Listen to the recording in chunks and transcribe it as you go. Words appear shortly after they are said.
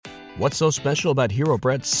What's so special about Hero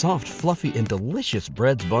Bread's soft, fluffy, and delicious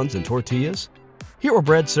breads, buns, and tortillas? Hero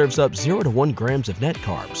Bread serves up 0 to 1 grams of net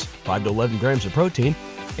carbs, 5 to 11 grams of protein,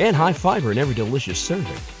 and high fiber in every delicious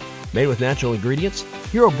serving. Made with natural ingredients,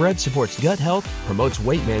 Hero Bread supports gut health, promotes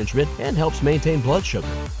weight management, and helps maintain blood sugar.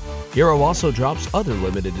 Hero also drops other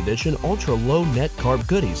limited edition ultra-low net carb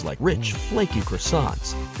goodies like rich, flaky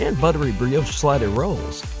croissants and buttery brioche slider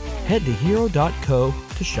rolls. Head to hero.co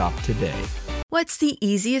to shop today. What's the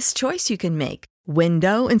easiest choice you can make?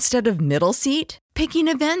 Window instead of middle seat? Picking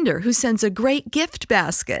a vendor who sends a great gift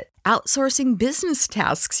basket? Outsourcing business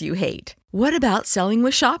tasks you hate? What about selling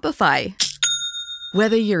with Shopify?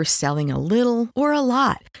 Whether you're selling a little or a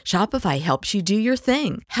lot, Shopify helps you do your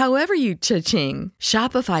thing, however you cha-ching.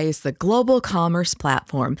 Shopify is the global commerce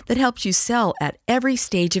platform that helps you sell at every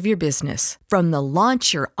stage of your business. From the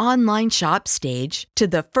launch your online shop stage to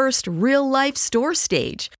the first real-life store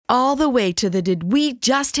stage, all the way to the did we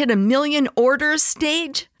just hit 1 million orders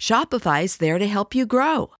stage. Shopify's there to help you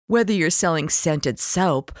grow. Whether you're selling scented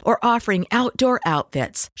soap or offering outdoor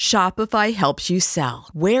outfits, Shopify helps you sell.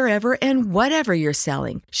 Wherever and whatever you're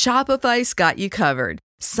selling, Shopify's got you covered.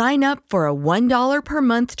 Sign up for a $1 per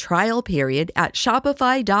month trial period at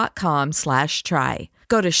shopify.com/try.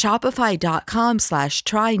 Go to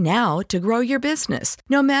shopify.com/try now to grow your business,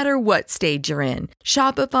 no matter what stage you're in.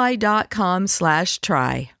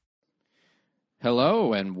 Shopify.com/try.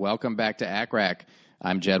 Hello, and welcome back to ACRAC.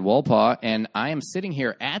 I'm Jed Wolpaw, and I am sitting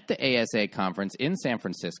here at the ASA conference in San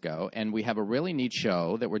Francisco, and we have a really neat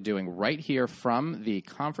show that we're doing right here from the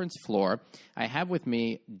conference floor. I have with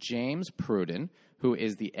me James Pruden, who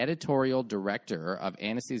is the editorial director of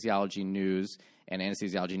Anesthesiology News and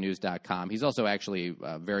anesthesiologynews.com. He's also actually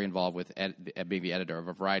very involved with being the editor of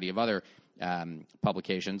a variety of other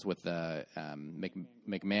publications with the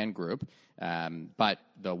McMahon Group. But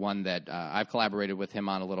the one that I've collaborated with him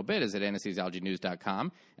on a little bit is at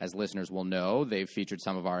anesthesiologynews.com. As listeners will know, they've featured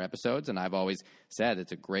some of our episodes, and I've always said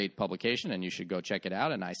it's a great publication, and you should go check it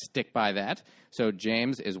out, and I stick by that. So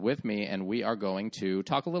James is with me, and we are going to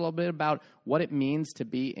talk a little bit about what it means to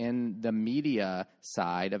be in the media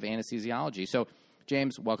side of anesthesiology. So,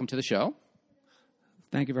 James, welcome to the show.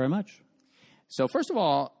 Thank you very much. So, first of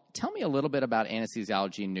all, tell me a little bit about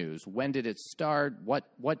Anesthesiology News. When did it start? What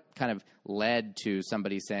kind of led to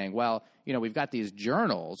somebody saying, well, you know, we've got these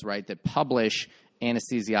journals, right, that publish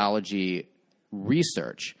anesthesiology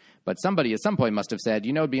research. But somebody at some point must have said,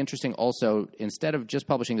 you know, it'd be interesting also, instead of just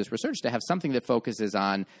publishing this research, to have something that focuses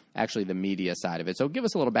on actually the media side of it. So give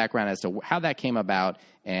us a little background as to how that came about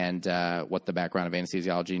and what the background of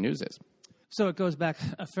Anesthesiology News is. So it goes back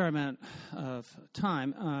a fair amount of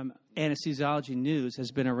time. Anesthesiology News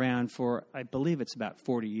has been around for, I believe it's about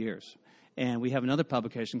 40 years. And we have another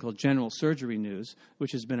publication called General Surgery News,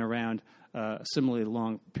 which has been around a similarly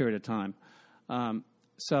long period of time.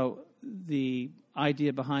 So the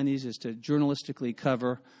idea behind these is to journalistically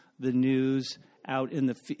cover the news out in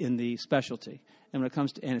the specialty. And when it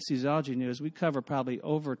comes to anesthesiology news, we cover probably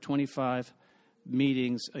over 25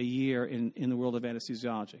 meetings a year in the world of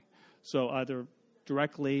anesthesiology. So either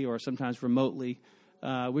directly or sometimes remotely,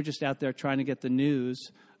 we're just out there trying to get the news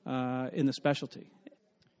in the specialty.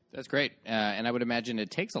 That's great. And I would imagine it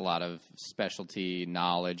takes a lot of specialty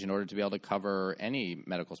knowledge in order to be able to cover any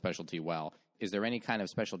medical specialty well. Is there any kind of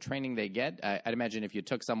special training they get? I'd imagine if you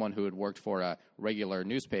took someone who had worked for a regular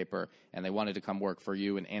newspaper and they wanted to come work for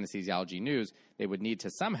you in Anesthesiology News, they would need to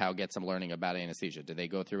somehow get some learning about anesthesia. Do they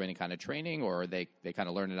go through any kind of training, or they kind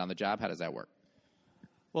of learn it on the job? How does that work?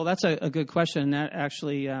 Well, that's a good question. That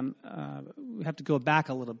actually, we have to go back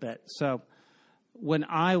a little bit. So when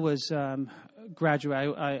I was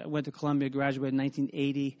graduate, I went to Columbia, graduated in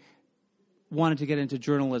 1980, wanted to get into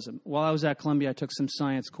journalism. While I was at Columbia, I took some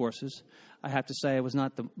science courses. I have to say I was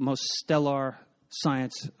not the most stellar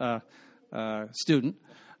science student,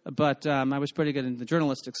 but I was pretty good in the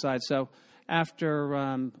journalistic side. So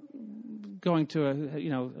after going to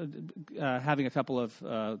having a couple of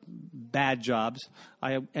bad jobs,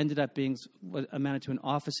 I ended up being what amounted to an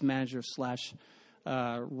office manager /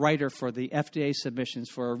 writer for the FDA submissions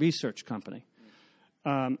for a research company.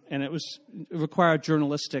 And it required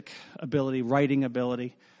journalistic ability, writing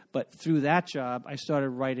ability. But through that job, I started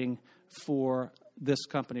writing for this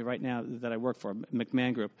company right now that I work for,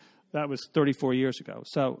 McMahon Group. That was 34 years ago.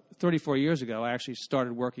 So 34 years ago, I actually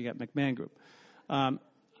started working at McMahon Group.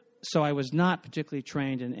 So I was not particularly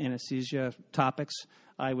trained in anesthesia topics.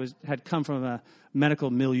 I had come from a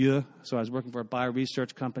medical milieu, so I was working for a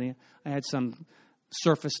bioresearch company. I had some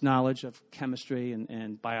surface knowledge of chemistry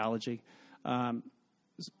and biology.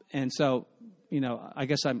 And so, I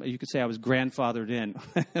guess you could say I was grandfathered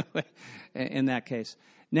in that case.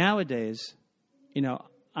 Nowadays,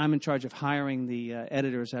 I'm in charge of hiring the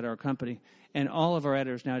editors at our company, and all of our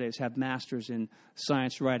editors nowadays have masters in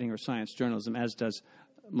science writing or science journalism, as does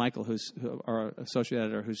Michael, who's our associate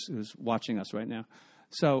editor, who's watching us right now.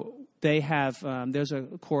 So they have, there's a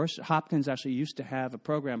course. Hopkins actually used to have a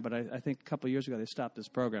program, but I think a couple of years ago they stopped this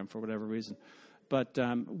program for whatever reason. But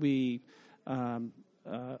we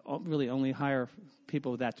really only hire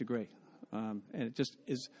people with that degree. And it just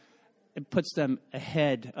it puts them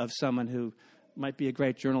ahead of someone who might be a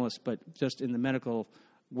great journalist, but just in the medical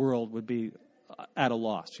world would be at a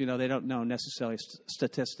loss. They don't know necessarily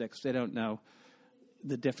statistics. They don't know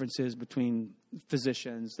the differences between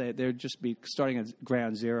physicians. They'd just be starting at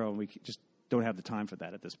ground zero, and we just don't have the time for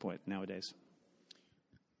that at this point nowadays.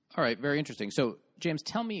 All right, very interesting. So, James,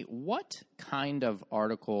 tell me, what kind of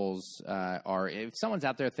articles are, if someone's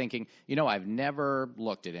out there thinking, I've never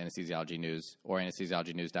looked at Anesthesiology News or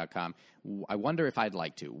anesthesiologynews.com, I wonder if I'd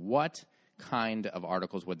like to. What kind of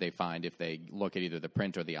articles would they find if they look at either the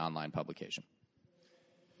print or the online publication?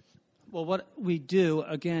 Well, what we do,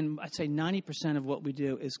 again, I'd say 90% of what we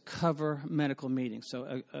do is cover medical meetings.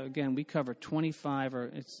 So, again, we cover 25, or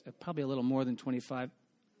it's probably a little more than 25,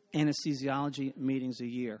 anesthesiology meetings a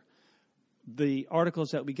year. The articles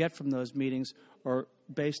that we get from those meetings are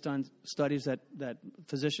based on studies that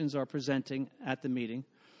physicians are presenting at the meeting.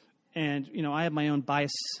 And, I have my own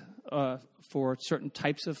bias for certain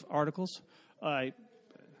types of articles. I,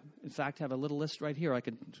 in fact, have a little list right here I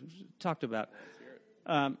could talk about.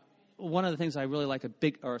 One of the things I really like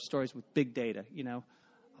are stories with big data,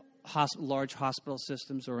 large hospital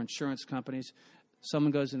systems or insurance companies.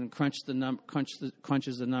 Someone goes in and crunches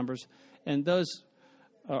the numbers, and those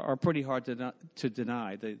are pretty hard to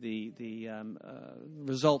deny. The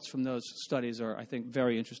results from those studies are, I think,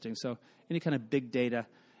 very interesting. So any kind of big data,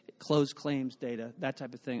 closed claims data, that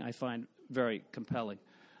type of thing, I find very compelling.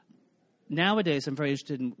 Nowadays, I'm very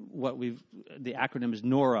interested in the acronym is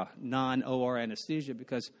NORA, non-OR anesthesia,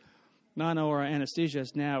 because non-OR anesthesia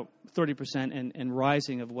is now 30% and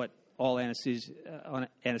rising of what all anesthesia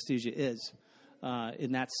is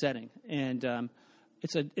in that setting, and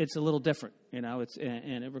it's a little different, and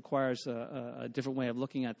it requires a different way of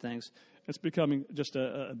looking at things. It's becoming just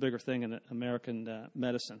a bigger thing in American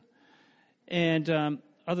medicine, and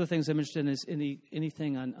other things I'm interested in is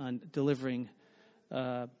anything on delivering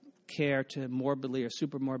care to morbidly or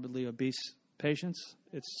supermorbidly obese patients.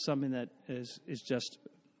 It's something that is just,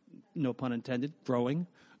 no pun intended, growing.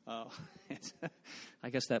 I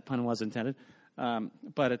guess that pun was intended.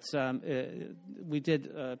 But it's we did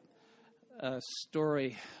a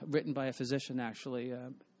story written by a physician, actually,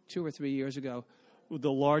 2 or 3 years ago.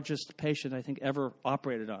 The largest patient I think ever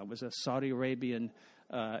operated on was a Saudi Arabian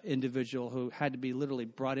individual who had to be literally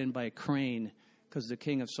brought in by a crane because the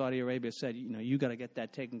king of Saudi Arabia said, you got to get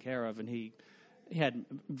that taken care of. And he had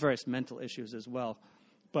various mental issues as well.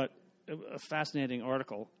 But a fascinating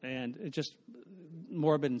article, and it just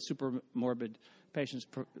morbid and super morbid patients,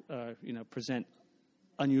 present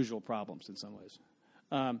unusual problems in some ways.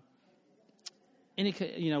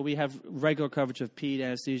 We have regular coverage of ped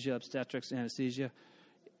anesthesia, obstetrics anesthesia.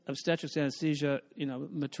 Obstetrics anesthesia,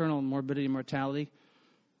 maternal morbidity and mortality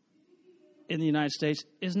in the United States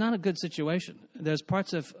is not a good situation. There's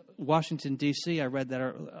parts of Washington, D.C., I read, that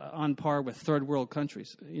are on par with third world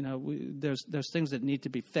countries. There's things that need to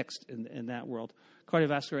be fixed in that world.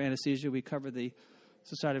 Cardiovascular anesthesia, we cover the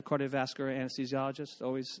Society of Cardiovascular Anesthesiologists,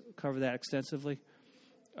 always cover that extensively.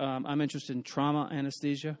 I'm interested in trauma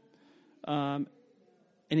anesthesia.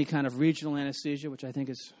 Any kind of regional anesthesia, which I think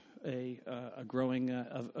is a growing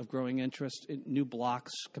of growing interest. New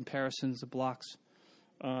blocks, comparisons of blocks.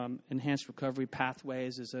 Enhanced recovery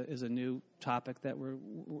pathways is a new topic that we're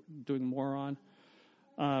doing more on.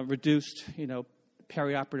 Reduced,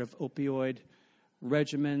 perioperative opioid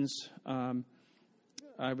regimens.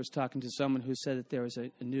 I was talking to someone who said that there is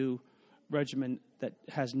a new regimen that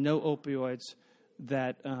has no opioids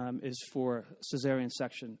that is for cesarean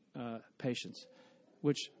section patients,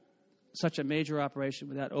 which such a major operation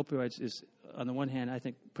without opioids is, on the one hand, I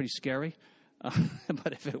think pretty scary.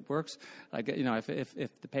 But if it works,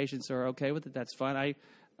 if the patients are okay with it, that's fine.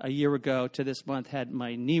 A year ago to this month, had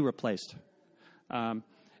my knee replaced. And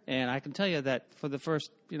I can tell you that for the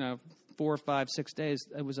first, 4, 5, 6 days,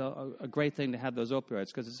 it was a great thing to have those opioids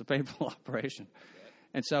because it's a painful operation.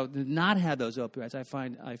 And so to not have those opioids,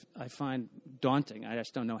 I find daunting. I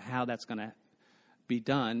just don't know how that's going to be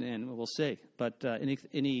done, and we'll see. But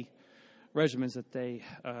any regimens that they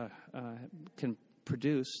can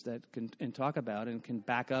produce that can talk about and can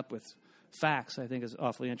back up with facts, I think is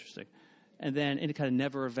awfully interesting. And then any kind of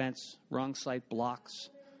never events, wrong site blocks,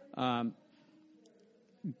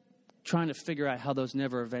 trying to figure out how those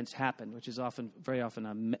never events happen, which is very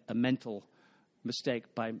often a mental mistake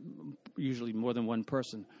by usually more than one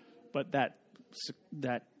person. But that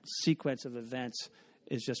sequence of events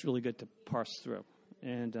is just really good to parse through.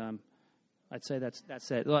 And I'd say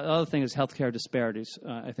that's it. The other thing is healthcare disparities,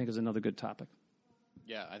 I think, is another good topic.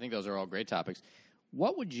 Yeah, I think those are all great topics.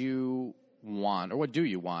 What would you want, or what do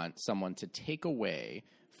you want someone to take away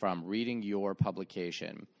from reading your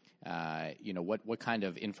publication? What kind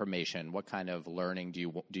of information, what kind of learning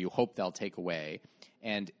do you hope they'll take away?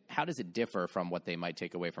 And how does it differ from what they might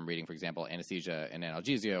take away from reading, for example, Anesthesia and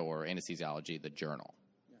Analgesia or Anesthesiology, the journal?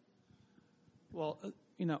 Well,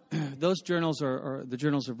 those journals are the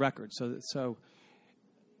journals of record. So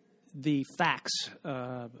the facts,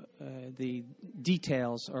 the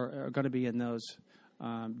details are going to be in those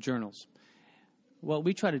journals. What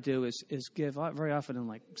we try to do is give very often in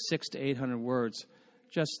like 600 to 800 words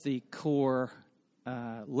just the core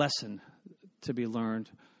lesson to be learned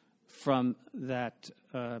from that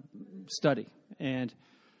study. And,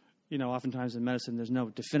 oftentimes in medicine there's no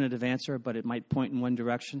definitive answer, but it might point in one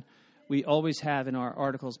direction. We always have in our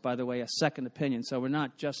articles, by the way, a second opinion. So we're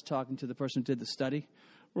not just talking to the person who did the study.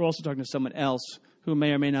 We're also talking to someone else who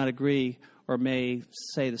may or may not agree or may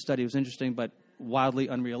say the study was interesting but wildly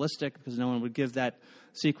unrealistic because no one would give that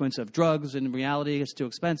sequence of drugs. In reality, it's too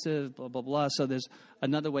expensive, blah, blah, blah. So there's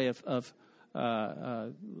another way of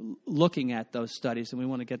looking at those studies, and we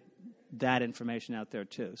want to get that information out there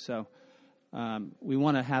too. So we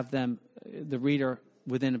want to have the reader,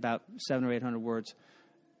 within about 700 or 800 words,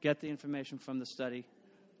 get the information from the study.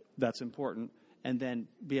 That's important. And then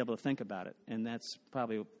be able to think about it. And that's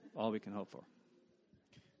probably all we can hope for.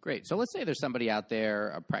 Great. So let's say there's somebody out there,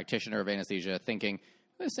 a practitioner of anesthesia, thinking,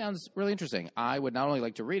 this sounds really interesting. I would not only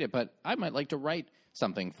like to read it, but I might like to write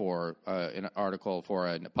something for an article for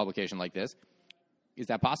a publication like this. Is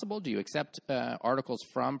that possible? Do you accept articles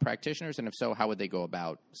from practitioners? And if so, how would they go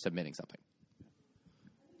about submitting something?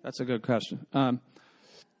 That's a good question.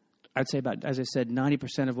 I'd say about, as I said,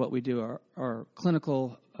 90% of what we do are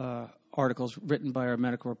clinical articles written by our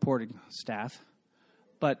medical reporting staff.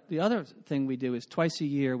 But the other thing we do is twice a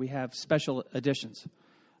year we have special editions.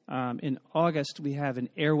 In August, we have an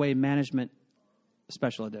airway management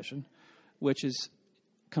special edition, which is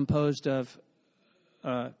composed of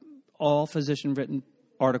all physician-written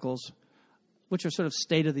articles, which are sort of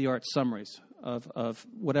state-of-the-art summaries of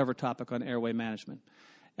whatever topic on airway management.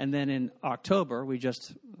 And then in October,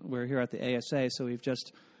 we're here at the ASA, so we've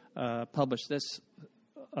just published this,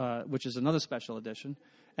 which is another special edition,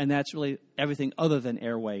 and that's really everything other than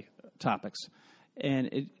airway topics.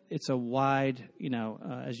 And it's a wide,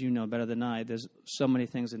 as you know better than I, there's so many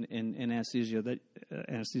things in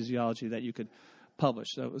anesthesiology that you could publish.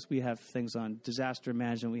 So we have things on disaster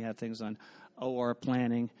management, we have things on OR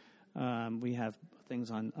planning, we have things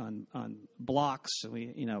on blocks.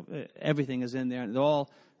 Everything is in there, and they're all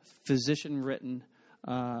physician-written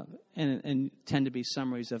and tend to be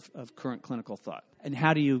summaries of current clinical thought. And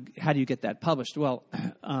how do you get that published? Well,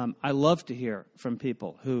 I love to hear from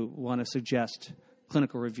people who want to suggest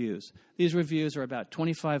clinical reviews. These reviews are about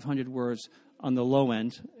 2,500 words on the low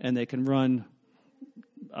end, and they can run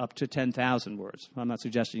up to 10,000 words. I'm not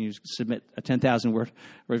suggesting you submit a 10,000-word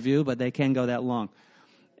review, but they can go that long.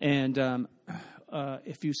 And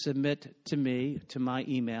if you submit to me, to my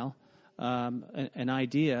email, an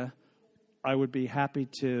idea, I would be happy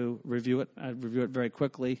to review it. I'd review it very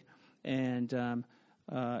quickly. And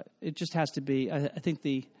it just has to be, I think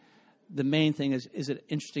the main thing is it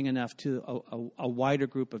interesting enough to a wider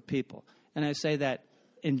group of people? And I say that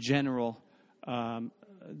in general,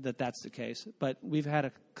 that's the case. But we've had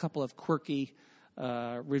a couple of quirky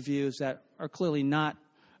reviews that are clearly not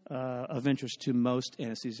of interest to most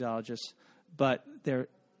anesthesiologists, but they're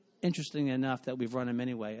interesting enough that we've run them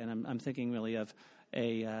anyway. And I'm thinking really of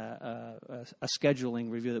a scheduling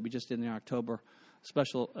review that we just did in the October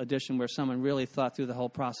special edition, where someone really thought through the whole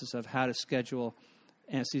process of how to schedule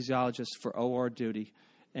anesthesiologists for OR duty.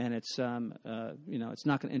 And it's it's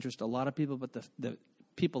not going to interest a lot of people, but the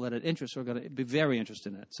people that it interests are going to be very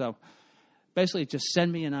interested in it. So basically, just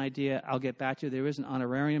send me an idea. I'll get back to you. There is an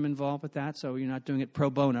honorarium involved with that, so you're not doing it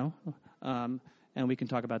pro bono, and we can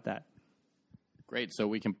talk about that. Great. So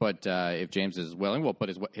we can put, if James is willing, we'll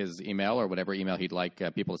put his email or whatever email he'd like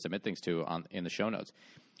people to submit things to in the show notes.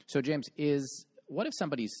 So James, what if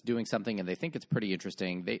somebody's doing something and they think it's pretty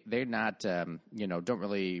interesting? They're not, don't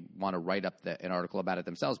really want to write up an article about it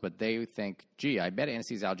themselves, but they think, gee, I bet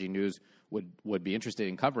Anesthesiology News would be interested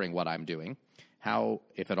in covering what I'm doing. How,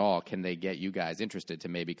 if at all, can they get you guys interested to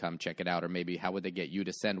maybe come check it out? Or maybe how would they get you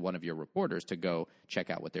to send one of your reporters to go check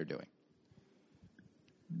out what they're doing?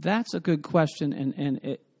 That's a good question,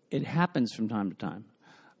 and it happens from time to time.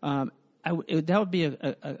 That would be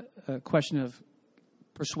a question of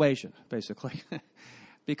persuasion, basically,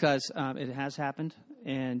 because it has happened,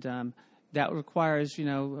 and that requires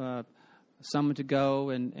someone to go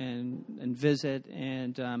and visit,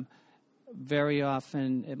 and very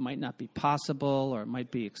often it might not be possible, or it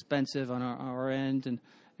might be expensive on our end,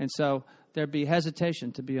 and so there'd be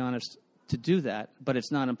hesitation, to be honest, to do that, but it's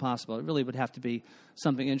not impossible. It really would have to be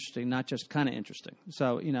something interesting, not just kind of interesting.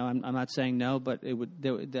 So, I'm not saying no, but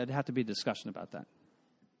there'd have to be a discussion about that.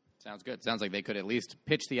 Sounds good. Sounds like they could at least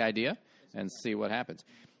pitch the idea and see what happens.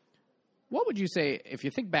 What would you say, if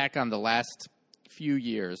you think back on the last few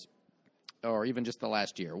years, or even just the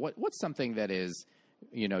last year, what's something that is,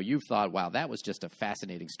 you've thought, wow, that was just a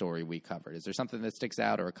fascinating story we covered? Is there something that sticks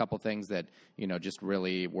out, or a couple things that, just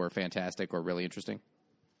really were fantastic or really interesting?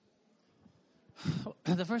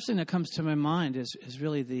 The first thing that comes to my mind is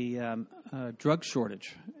really the drug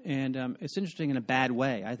shortage, and it's interesting in a bad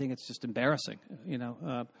way. I think it's just embarrassing.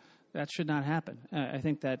 That should not happen. I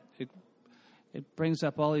think that it brings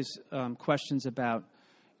up all these questions about,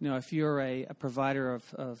 if you're a provider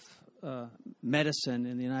of medicine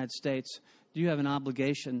in the United States, do you have an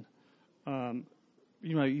obligation? You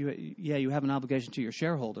have an obligation to your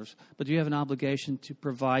shareholders, but do you have an obligation to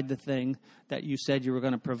provide the thing that you said you were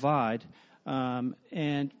going to provide? I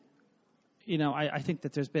think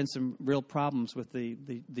that there's been some real problems with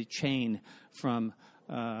the chain from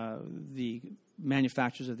the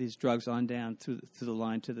manufacturers of these drugs on down through the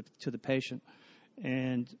line to the patient.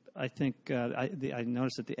 And I think I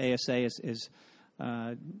noticed that the ASA is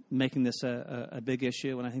making this a big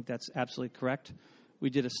issue, and I think that's absolutely correct. We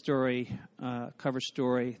did a story, cover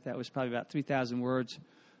story, that was probably about 3,000 words,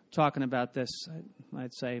 talking about this,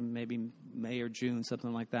 I'd say maybe May or June,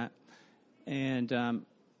 something like that. And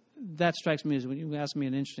that strikes me as, when you ask me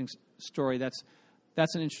an interesting story, that's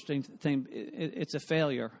an interesting thing. It's a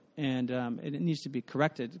failure, and it needs to be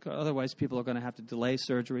corrected. Otherwise, people are going to have to delay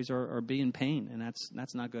surgeries or be in pain, and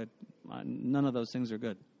that's not good. None of those things are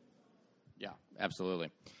good. Yeah, absolutely.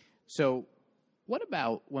 So what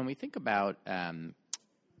about when we think about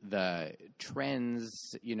the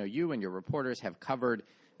trends, you and your reporters have covered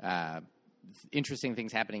interesting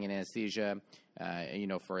things happening in anesthesia,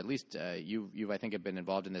 for at least, you've, I think, have been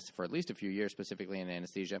involved in this for at least a few years, specifically in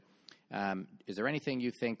anesthesia. Is there anything you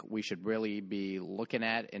think we should really be looking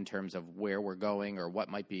at in terms of where we're going, or what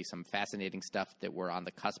might be some fascinating stuff that we're on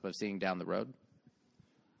the cusp of seeing down the road?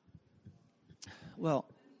 Well,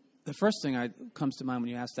 the first thing that comes to mind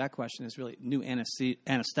when you ask that question is really new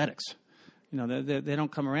anesthetics. They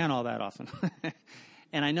don't come around all that often.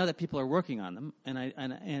 And I know that people are working on them, and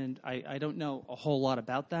I don't know a whole lot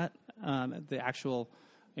about that. The actual,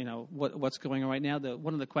 what's going on right now.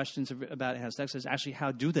 One of the questions about anesthetics is actually,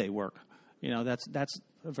 how do they work? That's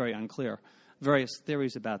very unclear. Various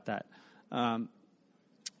theories about that.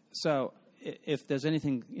 So if there's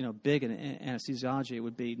anything big in anesthesiology, it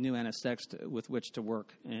would be new anesthetics with which to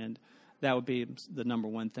work, and that would be the number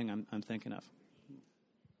one thing I'm thinking of.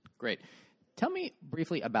 Great. Tell me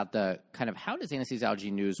briefly about the kind of, how does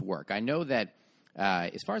anesthesiology news work? I know that,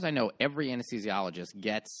 as far as I know, every anesthesiologist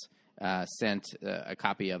gets sent a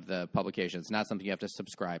copy of the publication. It's not something you have to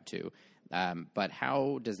subscribe to. But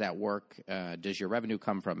how does that work? Does your revenue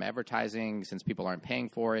come from advertising, since people aren't paying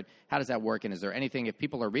for it? How does that work? And is there anything, if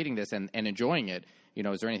people are reading this and enjoying it,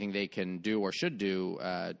 is there anything they can do or should do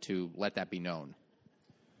to let that be known?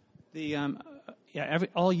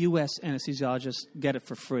 All U.S. anesthesiologists get it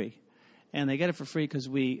for free. And they get it for free because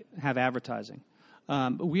we have advertising.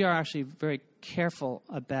 But we are actually very careful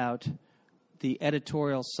about the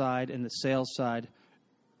editorial side and the sales side.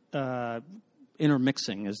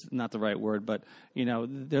 Intermixing is not the right word, but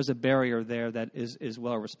there's a barrier there that is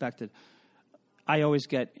well respected. I always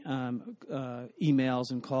get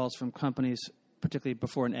emails and calls from companies, particularly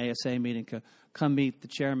before an ASA meeting, to come meet the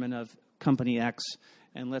chairman of Company X,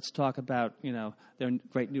 and let's talk about, their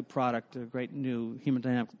great new product, a great new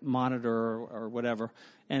hemodynamic monitor or whatever.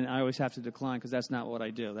 And I always have to decline, because that's not what I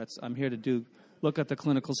do. I'm here to look at the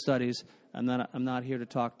clinical studies. I'm not here to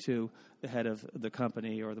talk to the head of the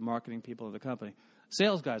company or the marketing people of the company.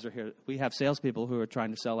 Sales guys are here. We have salespeople who are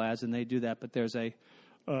trying to sell ads, and they do that, but there's a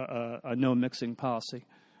no mixing policy.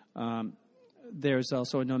 There's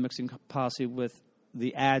also a no mixing policy with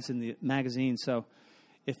the ads in the magazine. So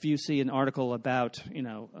if you see an article about,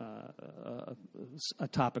 a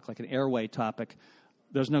topic like an airway topic,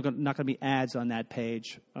 there's not going to be ads on that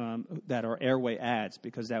page that are airway ads,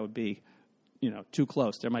 because that would be, too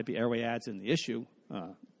close. There might be airway ads in the issue,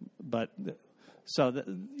 our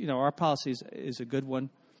policy is a good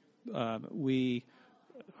one. We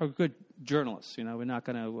are good journalists. We're not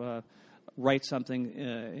going to write something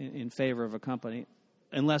in favor of a company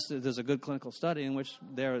unless there's a good clinical study in which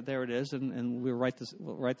there it is, and we'll write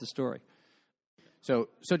the story. So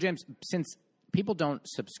James, since people don't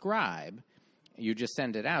subscribe, you just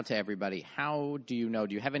send it out to everybody. How do you know?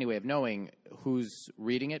 Do you have any way of knowing who's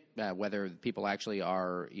reading it, whether people actually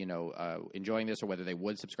are, enjoying this, or whether they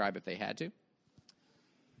would subscribe if they had to?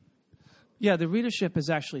 Yeah, the readership is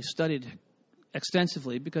actually studied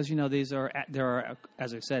extensively because, there are,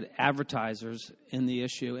 as I said, advertisers in the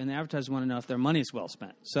issue, and the advertisers want to know if their money is well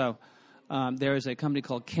spent. So there is a company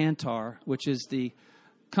called Kantar, which is the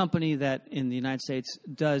company that in the United States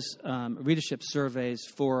does readership surveys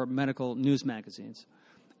for medical news magazines.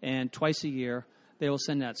 And twice a year, they will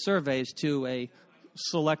send out surveys to a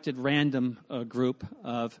selected random group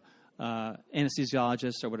of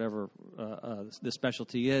anesthesiologists or whatever the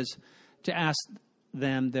specialty is to ask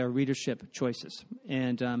them their readership choices.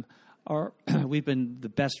 And we've been the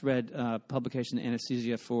best read publication in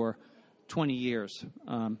anesthesia for 20 years.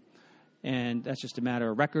 And that's just a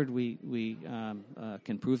matter of record. We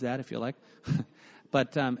can prove that if you like.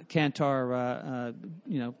 But Kantar,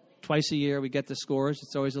 twice a year we get the scores.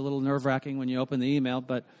 It's always a little nerve-wracking when you open the email.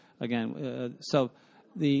 But again, so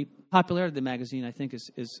the popularity of the magazine, I think,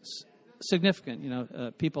 is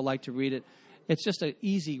significant. People like to read it. It's just an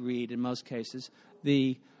easy read in most cases.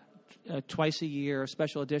 The twice a year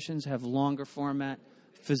special editions have longer format,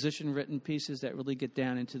 physician-written pieces that really get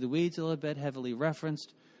down into the weeds a little bit, heavily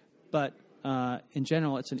referenced. But in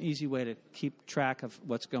general, it's an easy way to keep track of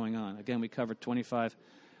what's going on. Again, we cover 25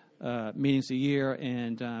 meetings a year,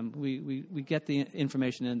 and we get the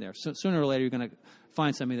information in there. So sooner or later, you're going to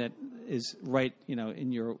find something that is right,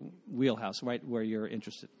 in your wheelhouse, right where you're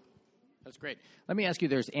interested. That's great. Let me ask you,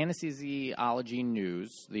 there's Anesthesiology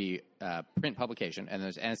News, the print publication, and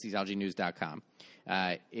there's anesthesiologynews.com.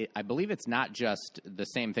 I believe it's not just the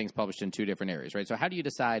same things published in two different areas, right? So how do you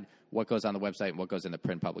decide what goes on the website and what goes in the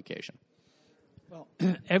print publication? Well,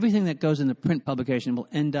 everything that goes in the print publication will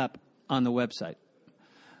end up on the website.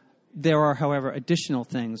 There are, however, additional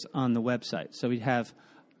things on the website. So we have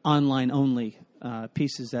online-only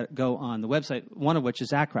pieces that go on the website, one of which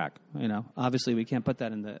is ACRAC. Obviously we can't put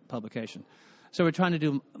that in the publication. So we're trying to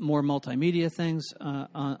do more multimedia things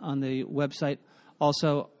on the website.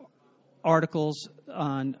 Also, articles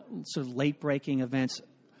on sort of late-breaking events.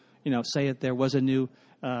 Say that there was a new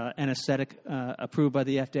anesthetic approved by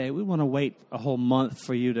the FDA. We want to wait a whole month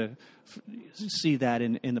for you to see that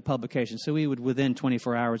in the publication. So we would, within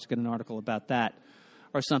 24 hours, get an article about that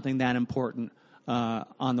or something that important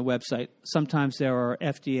on the website. Sometimes there are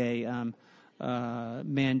FDA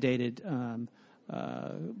mandated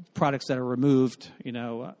products that are removed,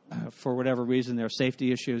 for whatever reason, there are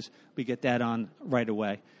safety issues. We get that on right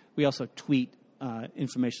away. We also tweet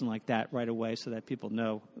information like that right away so that people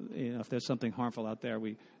know, if there's something harmful out there,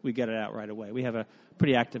 we get it out right away. We have a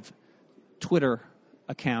pretty active Twitter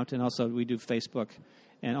account, and also we do Facebook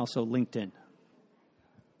and also LinkedIn.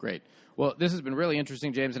 Great. Well, this has been really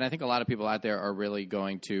interesting, James, and I think a lot of people out there are really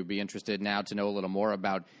going to be interested now to know a little more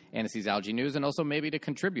about Anesthesiology News and also maybe to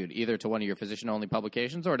contribute either to one of your physician-only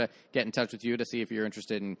publications or to get in touch with you to see if you're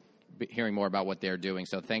interested in hearing more about what they're doing.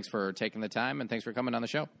 So thanks for taking the time, and thanks for coming on the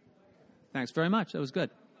show. Thanks very much. That was good.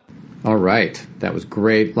 All right. That was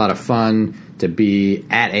great. A lot of fun to be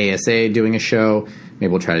at ASA doing a show.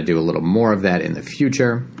 Maybe we'll try to do a little more of that in the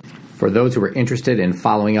future. For those who are interested in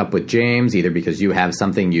following up with James, either because you have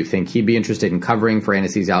something you think he'd be interested in covering for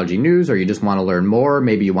Anesthesiology News, or you just want to learn more,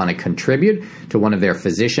 maybe you want to contribute to one of their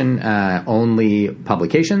physician-only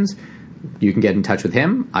publications, you can get in touch with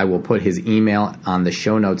him. I will put his email on the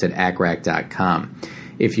show notes at acrac.com.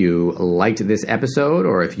 If you liked this episode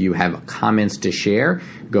or if you have comments to share,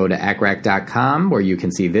 go to acrac.com where you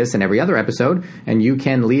can see this and every other episode, and you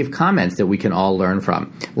can leave comments that we can all learn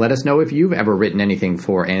from. Let us know if you've ever written anything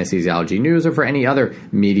for Anesthesiology News or for any other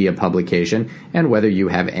media publication, and whether you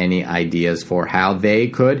have any ideas for how they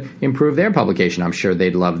could improve their publication. I'm sure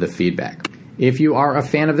they'd love the feedback. If you are a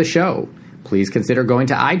fan of the show, please consider going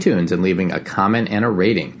to iTunes and leaving a comment and a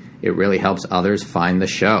rating. It really helps others find the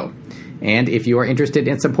show. And if you are interested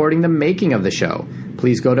in supporting the making of the show,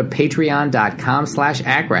 please go to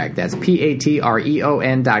patreon.com/ACRAC. That's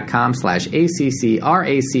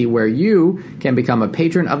patreon.com/ACCRAC, where you can become a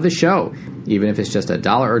patron of the show. Even if it's just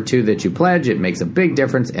 $1 or $2 that you pledge, it makes a big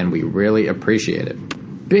difference, and we really appreciate it.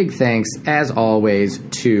 Big thanks, as always,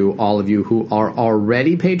 to all of you who are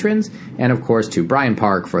already patrons, and of course to Brian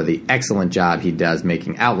Park for the excellent job he does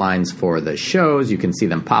making outlines for the shows. You can see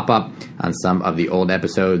them pop up on some of the old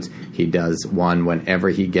episodes. He does one whenever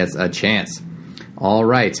he gets a chance. All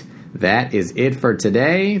right, That is it for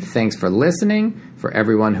today. Thanks for listening. For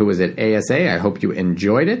everyone who was at ASA, I hope you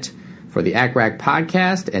enjoyed it. For the ACRAC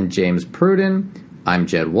podcast and James Pruden, I'm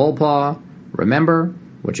Jed Wolpaw. Remember,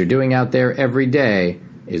 what you're doing out there every day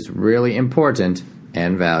is really important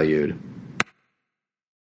and valued.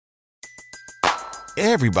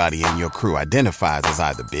 Everybody in your crew identifies as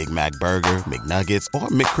either Big Mac Burger, McNuggets, or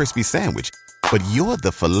McCrispy Sandwich. But you're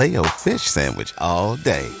the Filet-O-Fish Sandwich all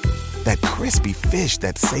day. That crispy fish,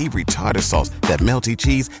 that savory tartar sauce, that melty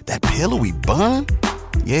cheese, that pillowy bun.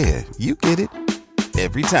 Yeah, you get it.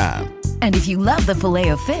 Every time. And if you love the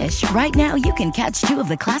Filet-O-Fish, right now you can catch two of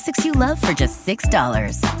the classics you love for just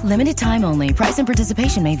 $6. Limited time only. Price and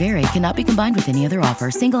participation may vary. Cannot be combined with any other offer.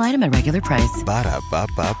 Single item at regular price.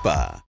 Ba-da-ba-ba-ba.